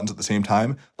two buttons at the same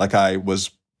time, like I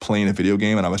was playing a video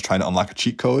game and I was trying to unlock a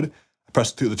cheat code. I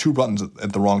pressed the two buttons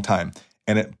at the wrong time,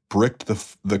 and it bricked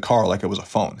the car like it was a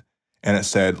phone. And it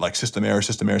said like system error,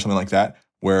 something like that,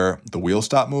 where the wheels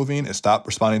stopped moving, it stopped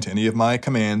responding to any of my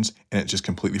commands, and it just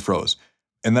completely froze.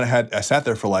 And then I sat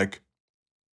there for like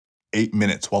 8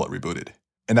 minutes while it rebooted.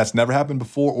 And that's never happened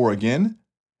before or again.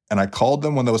 And I called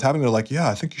them when that was happening. They're like, yeah,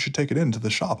 I think you should take it into the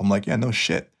shop. I'm like, yeah, no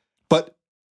shit. But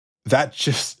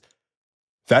that's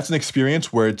an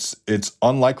experience where it's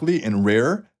unlikely and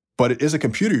rare, but it is a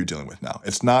computer you're dealing with now.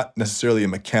 It's not necessarily a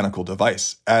mechanical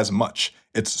device as much.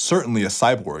 It's certainly a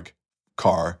cyborg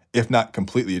car, if not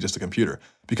completely just a computer,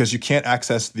 because you can't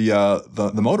access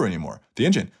the motor anymore, the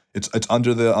engine. It's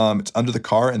under the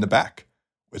car in the back.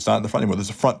 It's not in the front anymore. There's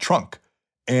a front trunk.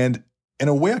 And in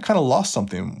a way, I kind of lost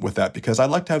something with that because I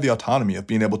like to have the autonomy of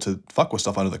being able to fuck with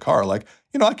stuff under the car. Like,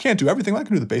 I can't do everything. I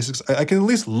can do the basics. I can at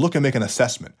least look and make an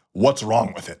assessment. What's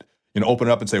wrong with it? Open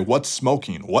it up and say, what's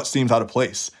smoking? What seems out of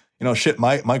place?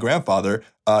 My grandfather,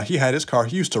 he had his car.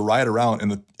 He used to ride around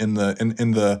in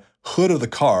the hood of the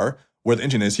car where the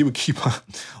engine is. He would keep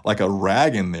like a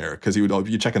rag in there because he would, if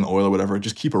you check in the oil or whatever,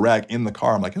 just keep a rag in the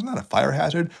car. I'm like, isn't that a fire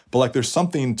hazard? But like, there's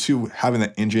something to having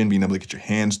that engine, being able to get your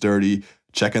hands dirty,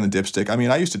 checking the dipstick. I mean,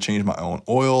 I used to change my own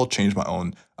oil, change my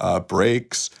own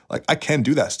brakes. Like, I can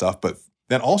do that stuff. But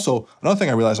then also, another thing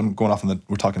I realized, I'm going off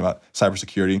we're talking about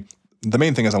cybersecurity. The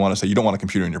main thing is I want to say you don't want a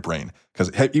computer in your brain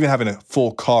because even having a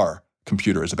full car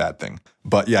computer is a bad thing.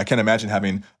 But yeah, I can't imagine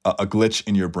having a glitch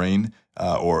in your brain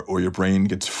or your brain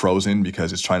gets frozen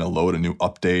because it's trying to load a new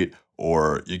update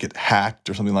or you get hacked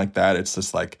or something like that. It's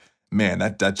just like, man,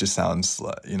 that just sounds,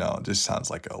 just sounds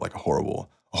like a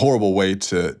horrible way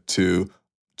to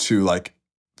like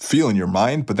feel in your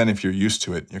mind. But then if you're used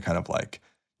to it, you're kind of like,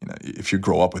 if you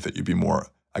grow up with it, you'd be more,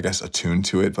 I guess, attuned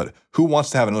to it. But who wants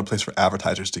to have another place for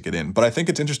advertisers to get in? But I think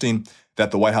it's interesting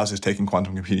that the White House is taking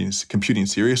quantum computing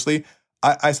seriously.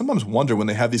 I sometimes wonder when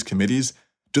they have these committees,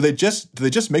 do they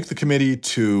just make the committee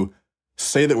to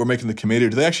say that we're making the committee, or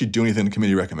do they actually do anything the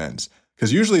committee recommends?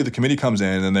 Because usually the committee comes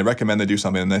in and they recommend they do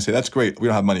something and they say, that's great, we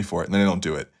don't have money for it, and then they don't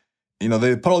do it.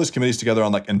 They put all these committees together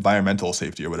on like environmental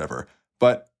safety or whatever,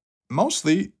 but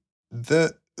mostly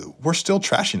we're still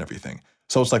trashing everything.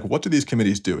 So it's like, what do these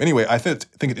committees do? Anyway, I think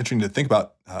it's interesting to think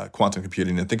about quantum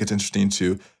computing, and think it's interesting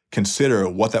to consider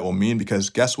what that will mean, because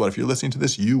guess what? If you're listening to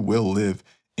this, you will live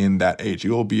in that age.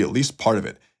 You will be at least part of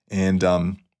it. And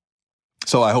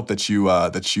so I hope that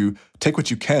you take what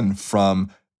you can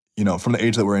from the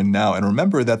age that we're in now, and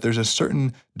remember that there's a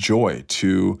certain joy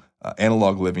to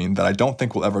analog living that I don't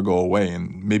think will ever go away,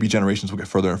 and maybe generations will get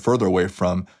further and further away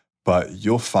from, but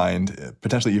you'll find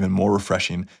potentially even more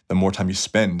refreshing the more time you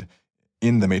spend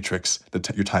in the matrix.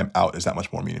 Your time out is that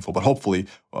much more meaningful. But hopefully,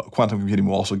 quantum computing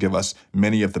will also give us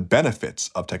many of the benefits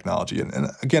of technology.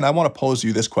 And again, I want to pose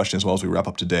you this question as well as we wrap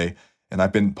up today. And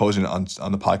I've been posing it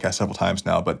on the podcast several times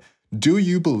now, but do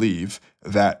you believe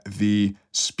that the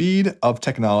speed of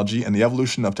technology and the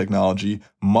evolution of technology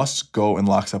must go in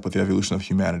lockstep with the evolution of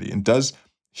humanity? And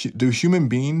do human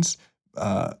beings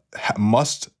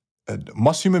must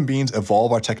human beings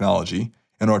evolve our technology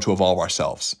in order to evolve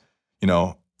ourselves?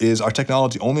 Is our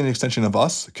technology only an extension of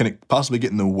us? Can it possibly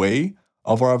get in the way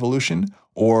of our evolution,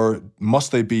 or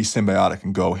must they be symbiotic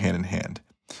and go hand in hand?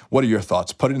 What are your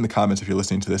thoughts? Put it in the comments if you're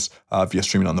listening to this via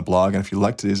streaming on the blog. And if you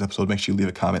liked today's episode, make sure you leave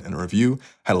a comment and a review.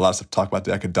 I had a lot of stuff to talk about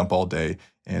today. I could dump all day,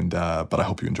 but I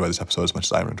hope you enjoyed this episode as much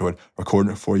as I enjoyed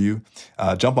recording it for you.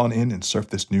 Jump on in and surf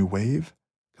this new wave,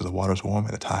 because the water's warm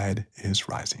and the tide is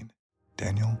rising.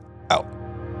 Daniel, out.